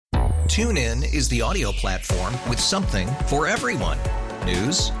TuneIn is the audio platform with something for everyone.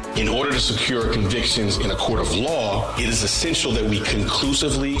 News. In order to secure convictions in a court of law, it is essential that we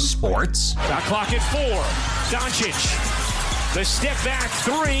conclusively. Sports. Shot clock at 4. Doncic. The step back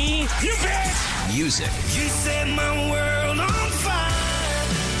 3. You bet. Music. You set my world on fire.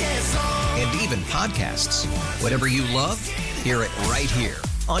 Yes, and even podcasts. Whatever you love, hear it right here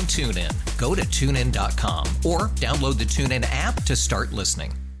on TuneIn. Go to TuneIn.com or download the TuneIn app to start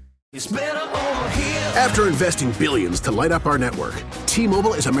listening. it's better over here. After investing billions to light up our network,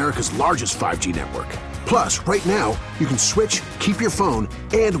 T-Mobile is America's largest 5G network. Plus, right now, you can switch, keep your phone,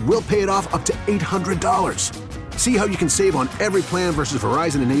 and we'll pay it off up to $800. See how you can save on every plan versus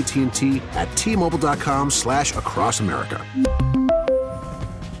Verizon and AT&T at T-Mobile.com/across-America.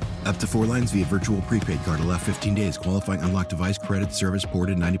 Up to 4 lines via virtual prepaid card. Allow 15 days. Qualifying unlocked device credit service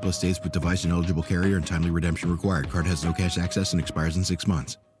ported 90-plus days with device and eligible carrier and timely redemption required. Card has no cash access and expires in 6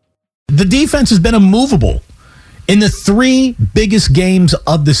 months. The defense has been immovable in the 3 biggest games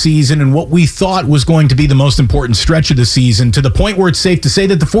of the season and what we thought was going to be the most important stretch of the season, to the point where it's safe to say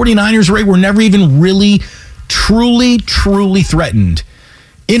that the 49ers, Ray, were never even really, truly threatened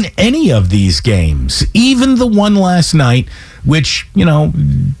in any of these games. Even the one last night, which,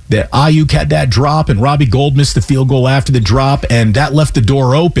 the Ayuk had that drop and Robbie Gould missed the field goal after the drop, and that left the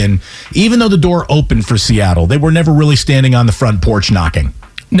door open. Even though the door opened for Seattle, they were never really standing on the front porch knocking.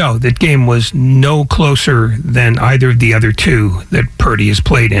 No, that game was no closer than either of the other 2 that Purdy has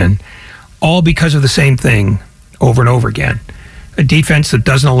played in, all because of the same thing over and over again. A defense that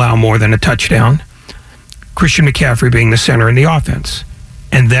doesn't allow more than a touchdown, Christian McCaffrey being the center in the offense,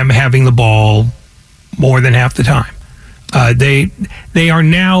 and them having the ball more than half the time. They are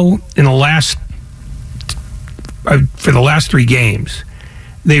now, in the last, for the last 3 games,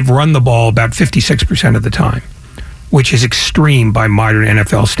 they've run the ball about 56% of the time, which is extreme by modern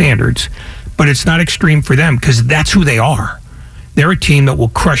NFL standards. But it's not extreme for them because that's who they are. They're a team that will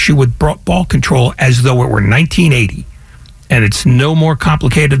crush you with ball control as though it were 1980. And it's no more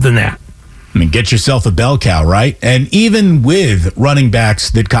complicated than that. I mean, get yourself a bell cow, right? And even with running backs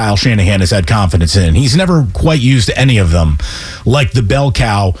that Kyle Shanahan has had confidence in, he's never quite used any of them like the bell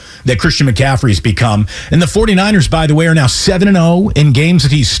cow that Christian McCaffrey's become. And the 49ers, by the way, are now 7-0 in games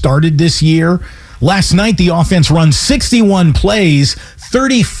that he's started this year. Last night, the offense run 61 plays,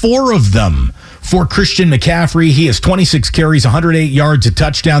 34 of them for Christian McCaffrey. He has 26 carries, 108 yards, a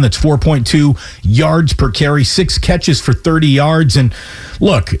touchdown. That's 4.2 yards per carry, 6 catches for 30 yards. And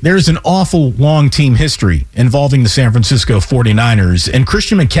look, there's an awful long team history involving the San Francisco 49ers. And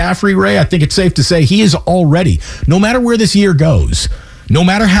Christian McCaffrey, Ray, I think it's safe to say he is already, no matter where this year goes, no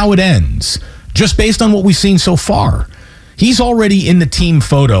matter how it ends, just based on what we've seen so far, he's already in the team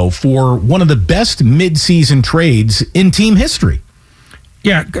photo for one of the best midseason trades in team history.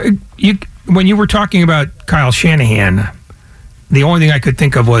 Yeah, when you were talking about Kyle Shanahan, the only thing I could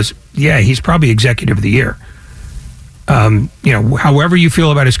think of was, he's probably executive of the year. However you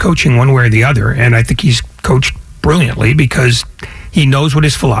feel about his coaching one way or the other, and I think he's coached brilliantly because he knows what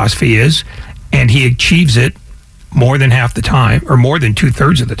his philosophy is, and he achieves it more than half the time, or more than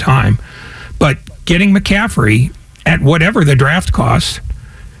 2/3 of the time. But getting McCaffrey at whatever the draft costs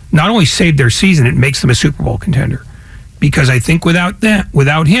not only saved their season, it makes them a Super Bowl contender. Because I think without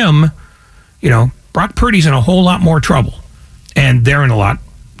him, Brock Purdy's in a whole lot more trouble, and they're in a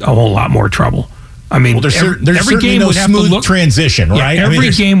whole lot more trouble. I mean, there's every game no would have to look transition, right?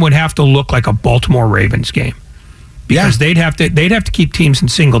 Every game would have to look like a Baltimore Ravens game because they'd have to keep teams in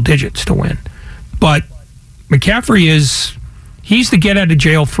single digits to win. But McCaffrey he's the get out of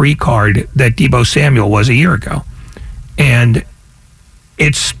jail free card that Deebo Samuel was a year ago, and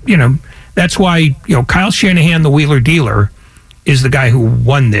it's that's why Kyle Shanahan, the wheeler dealer, is the guy who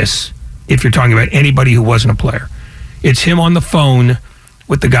won this. If you're talking about anybody who wasn't a player, it's him on the phone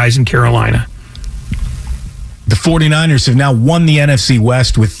with the guys in Carolina. The 49ers have now won the NFC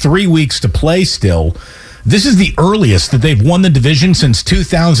West with 3 weeks to play still. This is the earliest that they've won the division since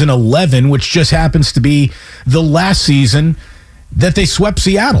 2011, which just happens to be the last season that they swept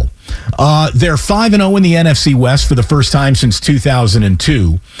Seattle. They're 5-0 in the NFC West for the first time since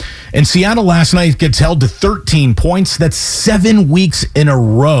 2002. And Seattle last night gets held to 13 points. That's 7 weeks in a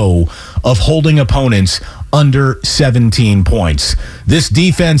row of holding opponents under 17 points. This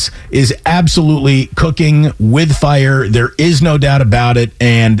defense is absolutely cooking with fire. There is no doubt about it.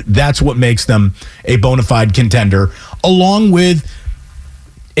 And that's what makes them a bona fide contender, along with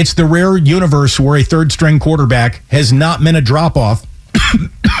it's the rare universe where a third-string quarterback has not been a drop-off,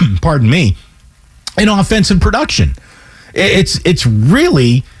 pardon me, in offensive production. It's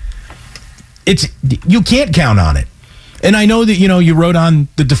really, you can't count on it. And I know that, you wrote on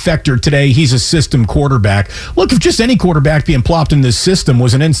the Defector today, he's a system quarterback. Look, if just any quarterback being plopped in this system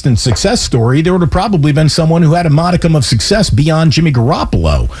was an instant success story, there would have probably been someone who had a modicum of success beyond Jimmy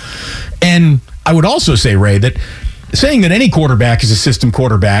Garoppolo. And I would also say, Ray, that saying that any quarterback is a system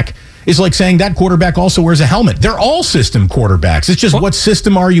quarterback is like saying that quarterback also wears a helmet. They're all system quarterbacks. It's just what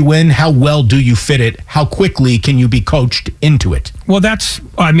system are you in? How well do you fit it? How quickly can you be coached into it? Well,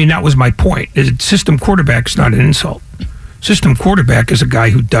 that was my point. System quarterback is not an insult. System quarterback is a guy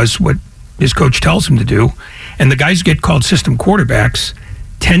who does what his coach tells him to do. And the guys who get called system quarterbacks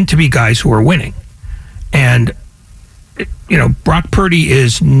tend to be guys who are winning. And, Brock Purdy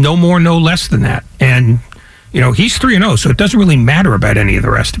is no more, no less than that. And, he's 3-0, so it doesn't really matter about any of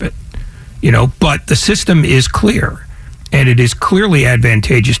the rest of it. But the system is clear. And it is clearly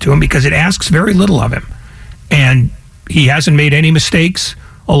advantageous to him because it asks very little of him. And he hasn't made any mistakes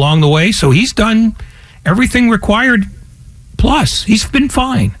along the way. So he's done everything required. Plus, he's been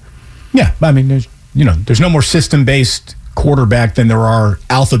fine. Yeah, there's no more system-based quarterback than there are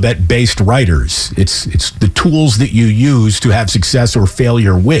alphabet-based writers. It's the tools that you use to have success or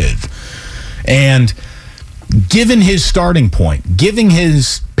failure with. And given his starting point, given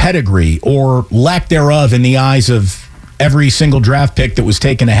his pedigree or lack thereof in the eyes of every single draft pick that was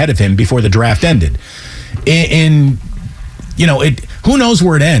taken ahead of him before the draft ended, who knows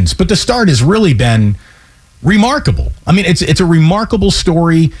where it ends, but the start has really been remarkable. It's a remarkable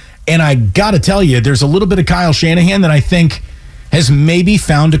story, and I got to tell you, there's a little bit of Kyle Shanahan that I think has maybe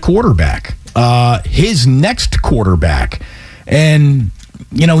found a quarterback, his next quarterback, and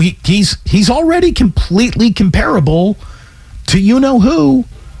he's already completely comparable to who.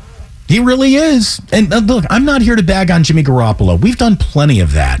 He really is. And look, I'm not here to bag on Jimmy Garoppolo. We've done plenty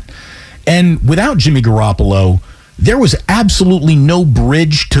of that, and without Jimmy Garoppolo, there was absolutely no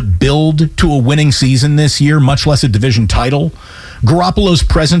bridge to build to a winning season this year, much less a division title. Garoppolo's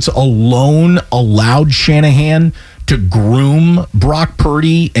presence alone allowed Shanahan to groom Brock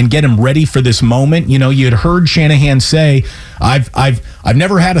Purdy and get him ready for this moment. You had heard Shanahan say, I've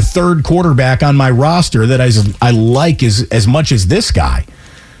never had a third quarterback on my roster that I like as much as this guy.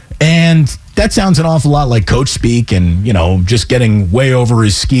 And that sounds an awful lot like coach speak and, just getting way over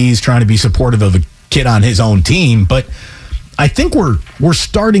his skis, trying to be supportive of a kid on his own team, but I think we're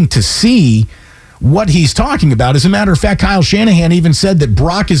starting to see what he's talking about. As a matter of fact, Kyle Shanahan even said that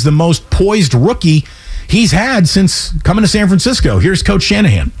Brock is the most poised rookie he's had since coming to San Francisco. Here's Coach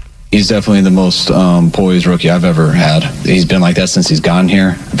Shanahan. He's definitely the most poised rookie I've ever had. He's been like that since he's gotten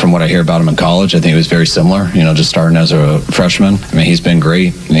here. From what I hear about him in college, I think it was very similar, just starting as a freshman. He's been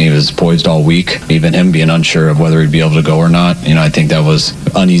great. He was poised all week. Even him being unsure of whether he'd be able to go or not, I think that was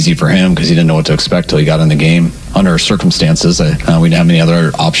uneasy for him because he didn't know what to expect till he got in the game. Under circumstances, we didn't have any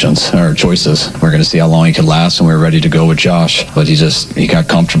other options or choices. We're going to see how long he could last, and we were ready to go with Josh. But he got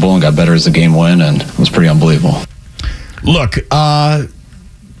comfortable and got better as the game went, and it was pretty unbelievable. Look,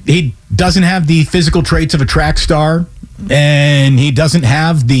 he doesn't have the physical traits of a track star, and he doesn't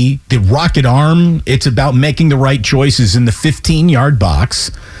have the rocket arm. It's about making the right choices in the 15-yard box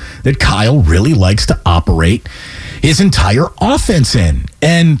that Kyle really likes to operate his entire offense in.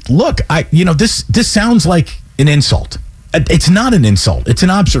 And look, this sounds like an insult. It's not an insult. It's an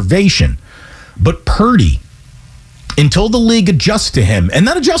observation. But Purdy, until the league adjusts to him, and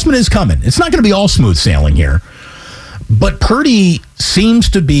that adjustment is coming. It's not going to be all smooth sailing here. But Purdy seems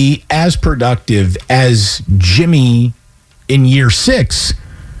to be as productive as Jimmy in year 6,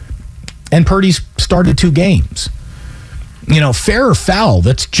 and Purdy's started 2 games. Fair or foul,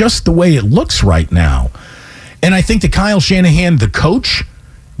 that's just the way it looks right now. And I think that Kyle Shanahan, the coach,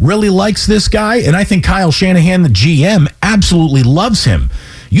 really likes this guy, and I think Kyle Shanahan, the GM, absolutely loves him.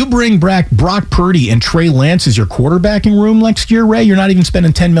 You bring back Brock Purdy and Trey Lance as your quarterbacking room next year, Ray, you're not even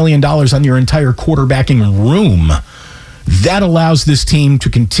spending $10 million on your entire quarterbacking room. That allows this team to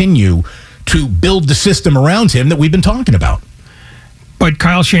continue to build the system around him that we've been talking about. But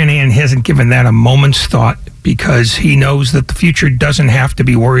Kyle Shanahan hasn't given that a moment's thought because he knows that the future doesn't have to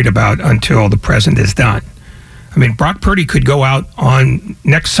be worried about until the present is done. Brock Purdy could go out on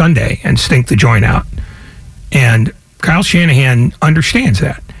next Sunday and stink the joint out. And Kyle Shanahan understands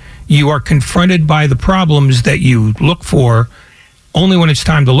that. You are confronted by the problems that you look for only when it's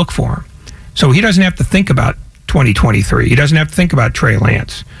time to look for them. So he doesn't have to think about 2023. He doesn't have to think about Trey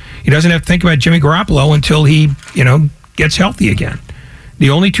Lance. He doesn't have to think about Jimmy Garoppolo until he, gets healthy again. The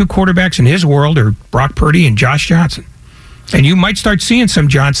only 2 quarterbacks in his world are Brock Purdy and Josh Johnson. And you might start seeing some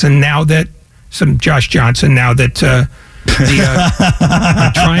Josh Johnson now that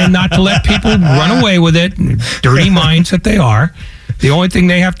trying not to let people run away with it, dirty minds that they are. The only thing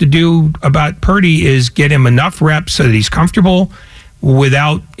they have to do about Purdy is get him enough reps so that he's comfortable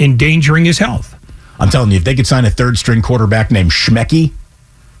without endangering his health. I'm telling you, if they could sign a third-string quarterback named Schmecky,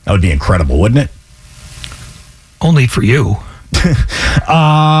 that would be incredible, wouldn't it? Only for you.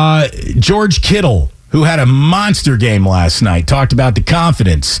 George Kittle, who had a monster game last night, talked about the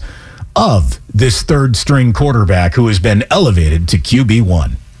confidence of this third-string quarterback who has been elevated to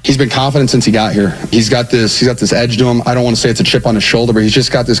QB1. He's been confident since he got here. He's got this edge to him. I don't want to say it's a chip on his shoulder, but he's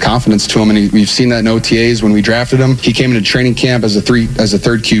just got this confidence to him. And we've seen that in OTAs when we drafted him. He came into training camp as a third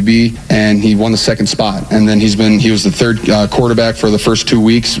QB, and he won the second spot. And then he was the third quarterback for the first 2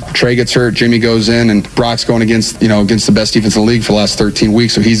 weeks. Trey gets hurt, Jimmy goes in, and Brock's going against the best defense in the league for the last 13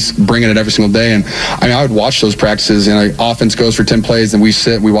 weeks. So he's bringing it every single day. And I would watch those practices. And offense goes for 10 plays, and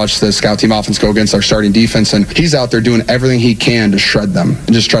we watch the scout team offense go against our starting defense, and he's out there doing everything he can to shred them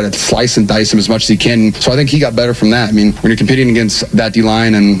and just try to slice and dice him as much as he can. So I think he got better from that. I mean, when you're competing against that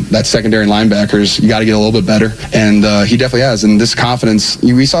D-line and that secondary linebackers, you got to get a little bit better. And he definitely has. And this confidence,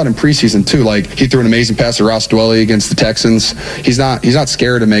 we saw it in preseason too. Like, he threw an amazing pass to Ross Dwelley against the Texans. He's not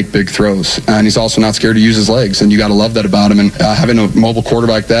scared to make big throws. And he's also not scared to use his legs. And you got to love that about him. And having a mobile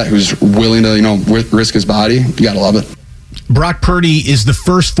quarterback who's willing to, risk his body, you got to love it. Brock Purdy is the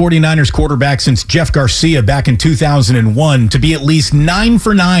first 49ers quarterback since Jeff Garcia back in 2001 to be at least 9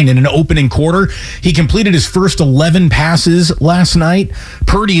 for 9 in an opening quarter. He completed his first 11 passes last night.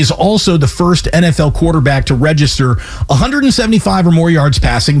 Purdy is also the first NFL quarterback to register 175 or more yards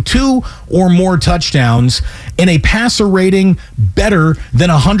passing, 2 or more touchdowns, and a passer rating better than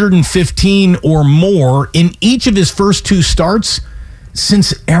 115 or more in each of his first 2 starts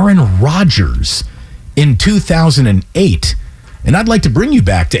since Aaron Rodgers in 2008. And I'd like to bring you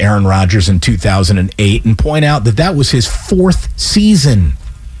back to Aaron Rodgers in 2008 and point out that was his 4th season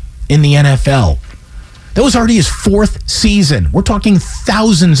in the NFL. That was already his 4th season. We're talking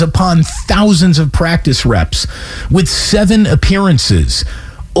thousands upon thousands of practice reps with 7 appearances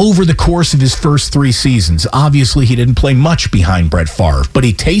over the course of his first 3 seasons. Obviously, he didn't play much behind Brett Favre, but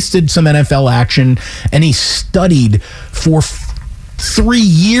he tasted some NFL action, and he studied for 3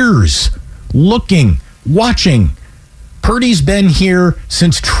 years, watching. Purdy's been here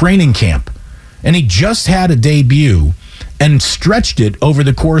since training camp, and he just had a debut and stretched it over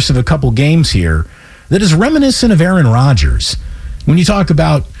the course of a couple games here that is reminiscent of Aaron Rodgers. When you talk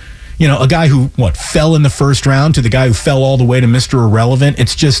about, a guy who, fell in the first round to the guy who fell all the way to Mr. Irrelevant,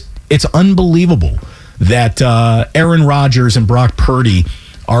 it's unbelievable that Aaron Rodgers and Brock Purdy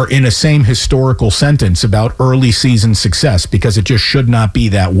are in a same historical sentence about early season success, because it just should not be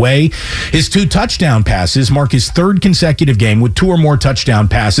that way. His 2 touchdown passes mark his 3rd consecutive game with 2 or more touchdown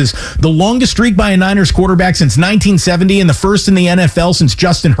passes, the longest streak by a Niners quarterback since 1970 and the first in the NFL since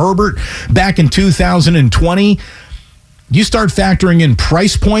Justin Herbert back in 2020. You start factoring in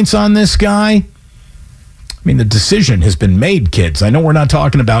price points on this guy, I mean, the decision has been made, kids. I know we're not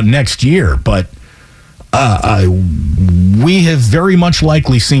talking about next year, but we have very much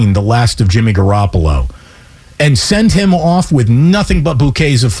likely seen the last of Jimmy Garoppolo, and send him off with nothing but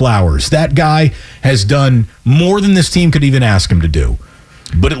bouquets of flowers. That guy has done more than this team could even ask him to do.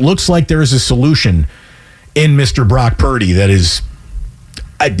 But it looks like there is a solution in Mr. Brock Purdy that is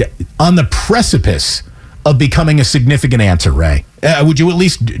on the precipice of becoming a significant answer, Ray. Would you at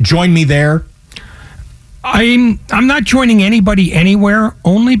least join me there? I'm not joining anybody anywhere,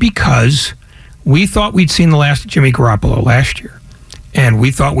 only because we thought we'd seen the last of Jimmy Garoppolo last year. And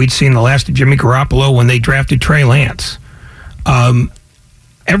we thought we'd seen the last of Jimmy Garoppolo when they drafted Trey Lance.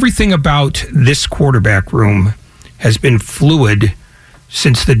 Everything about this quarterback room has been fluid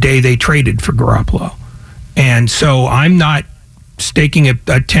since the day they traded for Garoppolo. And so I'm not staking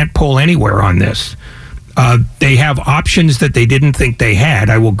a tent pole anywhere on this. They have options that they didn't think they had.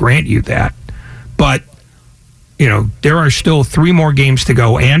 I will grant you that. But, there are still 3 more games to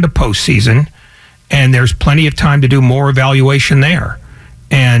go and a postseason. And there's plenty of time to do more evaluation there.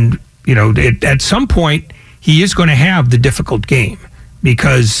 And, at some point, he is going to have the difficult game,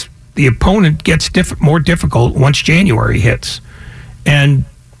 because the opponent gets more difficult once January hits. And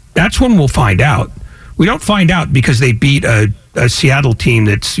that's when we'll find out. We don't find out because they beat a Seattle team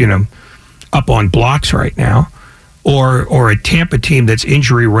that's, up on blocks right now, or a Tampa team that's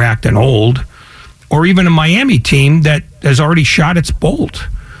injury-racked and old, or even a Miami team that has already shot its bolt.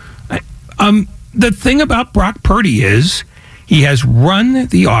 The thing about Brock Purdy is he has run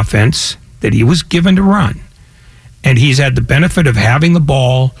the offense that he was given to run. And he's had the benefit of having the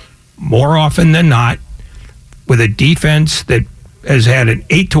ball more often than not, with a defense that has had an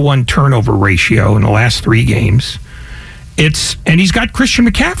 8-to-1 turnover ratio in the last 3 games. And he's got Christian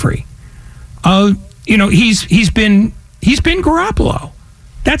McCaffrey. He's been he's been Garoppolo.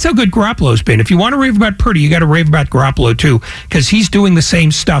 That's how good Garoppolo's been. If you want to rave about Purdy, you got to rave about Garoppolo too, because he's doing the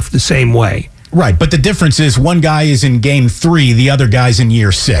same stuff the same way. Right, but the difference is one guy is in game 3, the other guy's in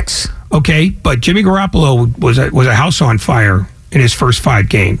year 6. Okay, but Jimmy Garoppolo was a house on fire in his first 5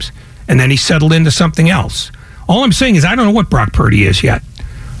 games, and then he settled into something else. All I'm saying is I don't know what Brock Purdy is yet,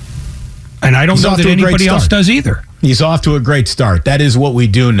 and I don't know that anybody else does either. He's off to a great start. That is what we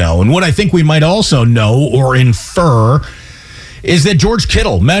do know. And what I think we might also know or infer is that George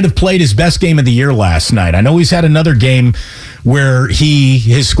Kittle might have played his best game of the year last night. I know he's had another game where he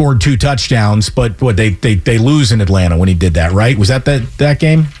has scored 2 touchdowns, but they lose in Atlanta when he did that, right? Was that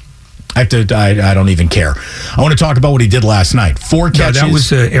game? I don't even care. I want to talk about what he did last night. 4 catches. No, that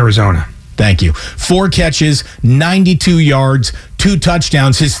was Arizona. Thank you. 4 catches, 92 yards, 2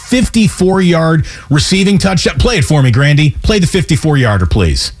 touchdowns. His 54-yard receiving touchdown. Play it for me, Grandy. Play the 54-yarder,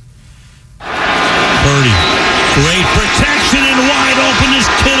 please. Purdy. Great protection and wide open is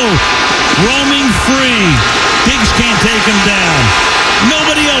Kittle. Roaming free. Diggs can't take him down.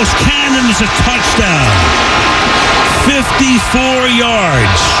 Nobody else can, and it's a touchdown. 54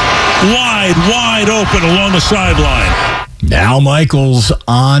 yards. Wide open along the sideline. Al Michaels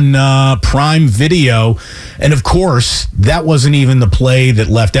on Prime Video. And, of course, that wasn't even the play that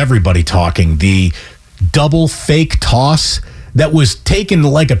left everybody talking. The double fake toss that was taken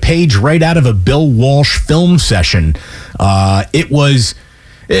like a page right out of a Bill Walsh film session. It was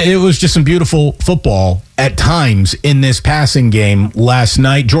just some beautiful football at times in this passing game last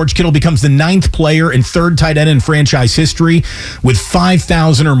night. George Kittle becomes the 9th player and 3rd tight end in franchise history with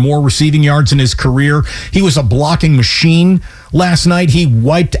 5,000 or more receiving yards in his career. He was a blocking machine last night. He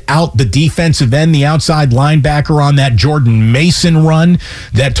wiped out the defensive end, the outside linebacker on that Jordan Mason run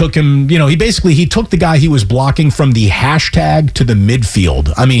that took him, he took the guy he was blocking from the hashtag to the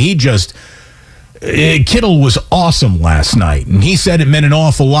midfield. I mean, Kittle was awesome last night, and he said it meant an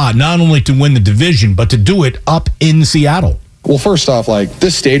awful lot, not only to win the division, but to do it up in Seattle. Well, first off,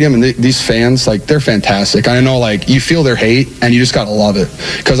 this stadium and these fans, they're fantastic. I know, you feel their hate, and you just got to love it.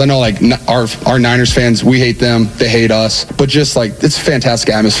 Because I know, our Niners fans, we hate them, they hate us. But just, it's a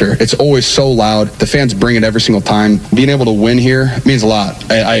fantastic atmosphere. It's always so loud. The fans bring it every single time. Being able to win here means a lot.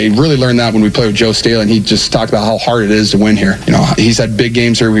 I really learned that when we played with Joe Staley, and he just talked about how hard it is to win here. He's had big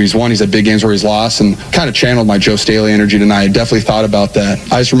games here where he's won. He's had big games where he's lost, and kind of channeled my Joe Staley energy tonight. I definitely thought about that.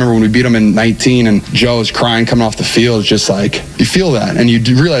 I just remember when we beat him in 19, and Joe was crying coming off the field. It's just you feel that, and you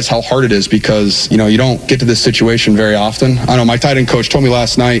realize how hard it is because, you don't get to this situation very often. I know my tight end coach told me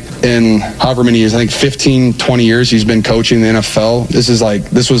last night, in however many years, I think 15, 20 years he's been coaching the NFL.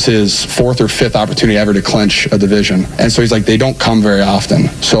 This was his 4th or 5th opportunity ever to clinch a division. And so he's they don't come very often.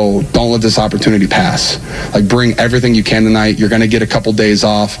 So don't let this opportunity pass. Bring everything you can tonight. You're going to get a couple days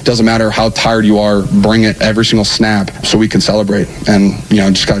off. Doesn't matter how tired you are, bring it every single snap so we can celebrate. And,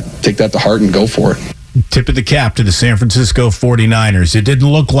 just got to take that to heart and go for it. Tip of the cap to the San Francisco 49ers. It didn't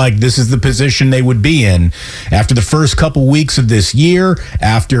look like this is the position they would be in after the first couple weeks of this year,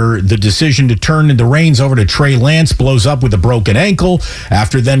 after the decision to turn the reins over to Trey Lance blows up with a broken ankle,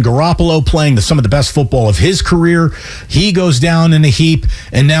 after then Garoppolo playing some of the best football of his career. He goes down in a heap,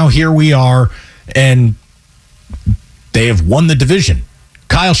 and now here we are, and they have won the division.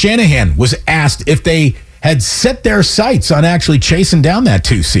 Kyle Shanahan was asked if they had set their sights on actually chasing down that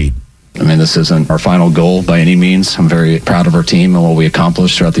 2 seed. I mean, this isn't our final goal by any means. I'm very proud of our team and what we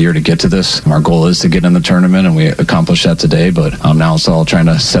accomplished throughout the year to get to this. Our goal is to get in the tournament, and we accomplished that today. But now it's all trying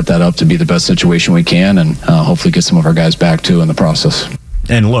to set that up to be the best situation we can, and hopefully get some of our guys back, too, in the process.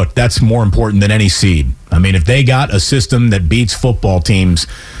 And look, that's more important than any seed. I mean, if they got a system that beats football teams,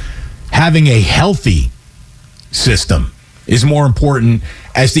 having a healthy system is more important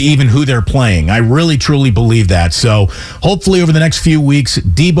as to even who they're playing. I really, truly believe that. So hopefully over the next few weeks,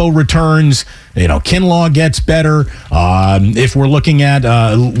 Debo returns, Kinlaw gets better. If we're looking at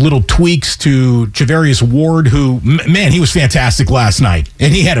little tweaks to Javarius Ward, who, man, he was fantastic last night.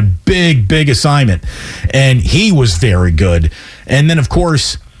 And he had a big, big assignment. And he was very good. And then, of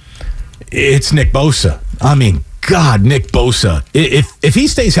course, it's Nick Bosa. I mean, God, Nick Bosa. If he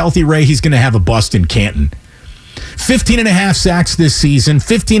stays healthy, Ray, he's going to have a bust in Canton. 15.5 sacks this season,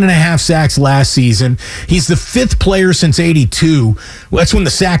 15.5 sacks last season. He's the 5th player since 82. That's when the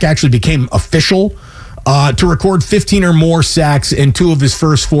sack actually became official, to record 15 or more sacks in 2 of his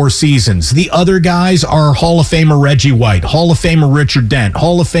first 4 seasons. The other guys are Hall of Famer Reggie White, Hall of Famer Richard Dent,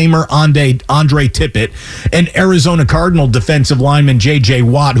 Hall of Famer Andre Tippett, and Arizona Cardinal defensive lineman J.J.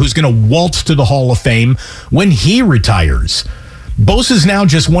 Watt, who's going to waltz to the Hall of Fame when he retires. Bosa's now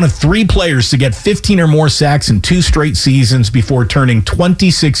just one of 3 players to get 15 or more sacks in 2 straight seasons before turning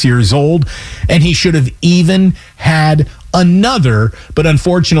 26 years old, and he should have even had another, but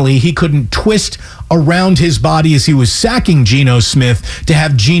unfortunately he couldn't twist around his body as he was sacking Geno Smith to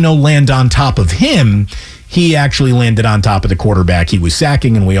have Geno land on top of him. He actually landed on top of the quarterback he was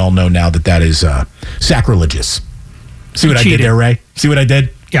sacking, and we all know now that is sacrilegious. See what I did there, Ray? See what I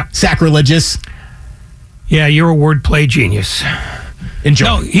did? Yeah. Sacrilegious. Yeah, you're a wordplay genius. Enjoy.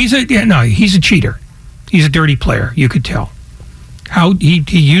 No, he's a cheater. He's a dirty player. You could tell. How he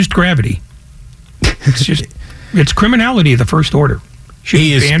used gravity. It's criminality of the first order.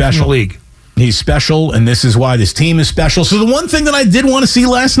 He is banned special. from the league. He's special, and this is why this team is special. So the one thing that I did want to see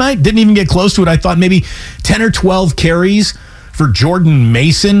last night, didn't even get close to it. I thought maybe 10 or 12 carries for Jordan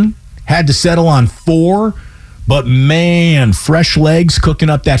Mason. Had to settle on 4. But, man, fresh legs cooking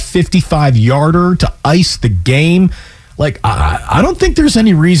up that 55-yarder to ice the game. Like, I don't think there's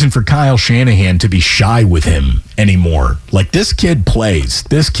any reason for Kyle Shanahan to be shy with him anymore. Like, this kid plays.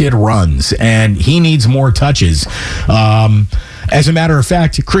 This kid runs, and he needs more touches. As a matter of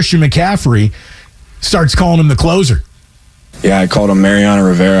fact, Christian McCaffrey starts calling him the closer. Yeah, I called him Mariano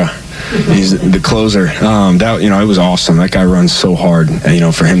Rivera. He's the closer. It was awesome. That guy runs so hard.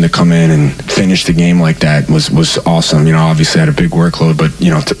 And, for him to come in and finish the game like that was awesome. Obviously had a big workload, but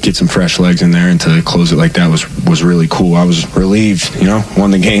to get some fresh legs in there and to close it like that was really cool. I was relieved. Won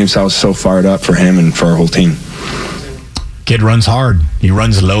the game, so I was so fired up for him and for our whole team. Kid runs hard. He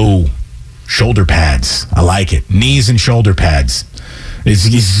runs low. Shoulder pads. I like it. Knees and shoulder pads.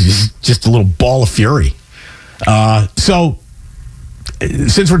 He's just a little ball of fury. So,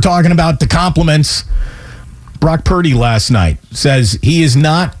 since we're talking about the compliments, Brock Purdy last night says he is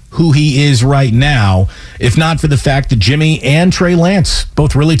not who he is right now, if not for the fact that Jimmy and Trey Lance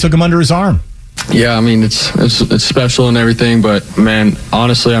both really took him under his arm. Yeah, I mean, it's special and everything, but, man,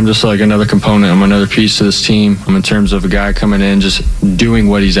 honestly, I'm just like another component. I'm another piece to this team. I'm in terms of a guy coming in, just doing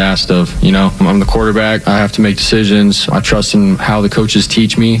what he's asked of. I'm the quarterback. I have to make decisions. I trust in how the coaches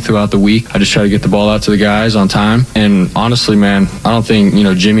teach me throughout the week. I just try to get the ball out to the guys on time. And honestly, man, I don't think,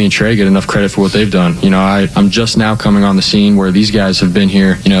 Jimmy and Trey get enough credit for what they've done. I'm just now coming on the scene where these guys have been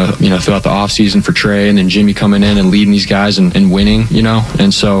here, throughout the offseason for Trey, and then Jimmy coming in and leading these guys and winning,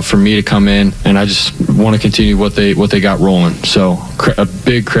 And so for me to come in, and I just want to continue what they got rolling. So a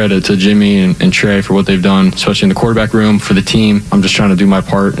big credit to Jimmy and Trey for what they've done, especially in the quarterback room, for the team. I'm just trying to do my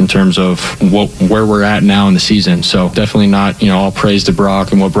part in terms of where we're at now in the season. So definitely not, all praise to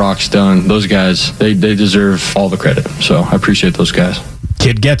Brock and what Brock's done. Those guys, they deserve all the credit. So I appreciate those guys.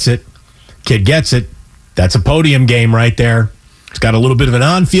 Kid gets it. Kid gets it. That's a podium game right there. He's got a little bit of an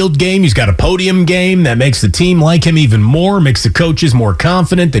on-field game. He's got a podium game that makes the team like him even more, makes the coaches more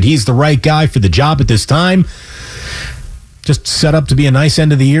confident that he's the right guy for the job at this time. Just set up to be a nice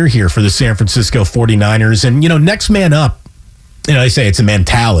end of the year here for the San Francisco 49ers. And, next man up, they say it's a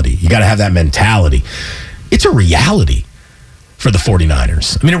mentality. You got to have that mentality. It's a reality for the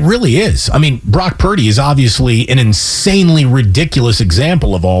 49ers. I mean, it really is. I mean, Brock Purdy is obviously an insanely ridiculous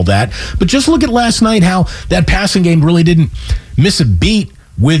example of all that. But just look at last night, how that passing game really didn't miss a beat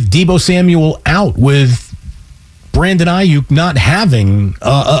with Deebo Samuel out, with Brandon Ayuk not having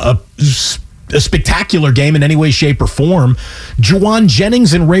a spectacular game in any way, shape, or form. Juwan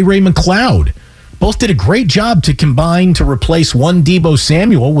Jennings and Ray McLeod both did a great job to combine to replace one Deebo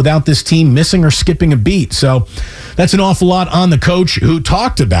Samuel without this team missing or skipping a beat. So that's an awful lot on the coach, who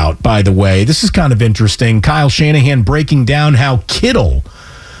talked about, by the way, this is kind of interesting, Kyle Shanahan breaking down how Kittle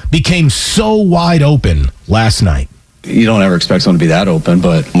became so wide open last night. You don't ever expect someone to be that open,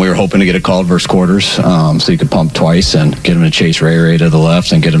 but we were hoping to get a call versus quarters, so you could pump twice and get him to chase Ray to the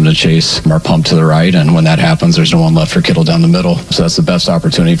left and get him to chase our pump to the right. And when that happens, there's no one left for Kittle down the middle. So that's the best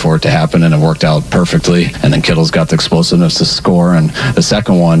opportunity for it to happen, and it worked out perfectly. And then Kittle's got the explosiveness to score. And the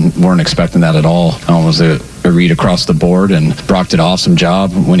second one, weren't expecting that at all. It was a read across the board, and Brock did an awesome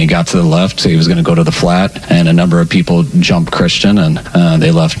job when he got to the left. So he was going to go to the flat, and a number of people jumped Christian, and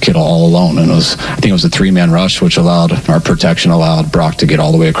they left Kittle all alone. And I think it was a 3-man rush, which allowed our protection allowed Brock to get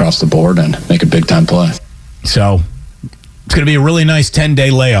all the way across the board and make a big-time play. So it's going to be a really nice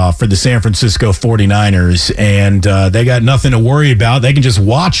 10-day layoff for the San Francisco 49ers, and they got nothing to worry about. They can just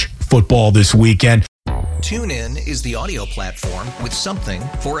watch football this weekend. TuneIn is the audio platform with something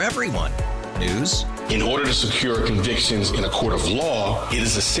for everyone. News. In order to secure convictions in a court of law, it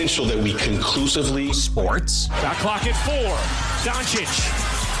is essential that we conclusively. Sports. Shot clock at 4.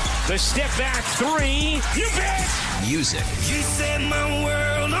 Doncic. The step back 3. You bet. Music. You set my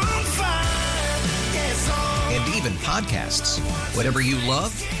world on fire. Yes, and even podcasts. Whatever you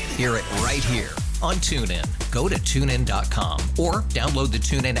love, hear it right here on TuneIn. Go to TuneIn.com or download the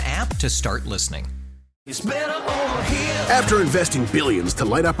TuneIn app to start listening. It's better over here. After investing billions to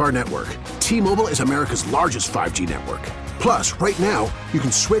light up our network, T-Mobile is America's largest 5G network. Plus, right now, you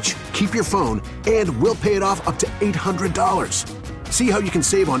can switch, keep your phone, and we'll pay it off up to $800. See how you can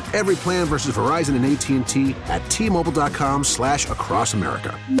save on every plan versus Verizon and AT&T at T-Mobile.com/across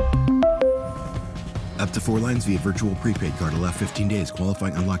America. Up to 4 lines via virtual prepaid card. Allow 15 days.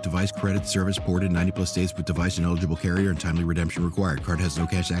 Qualifying unlocked device credit service ported 90+ states with device and eligible carrier and timely redemption required. Card has no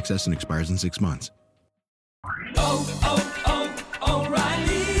cash access and expires in 6 months.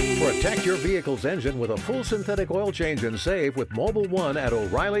 O'Reilly. Protect your vehicle's engine with a full synthetic oil change and save with Mobil 1 at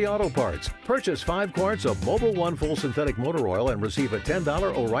O'Reilly Auto Parts. Purchase 5 quarts of Mobil 1 full synthetic motor oil and receive a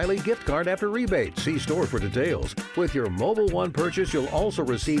 $10 O'Reilly gift card after rebate. See store for details. With your Mobil 1 purchase, you'll also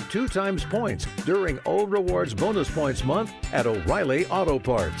receive 2 times points during O Rewards Bonus Points Month at O'Reilly Auto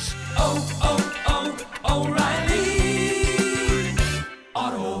Parts.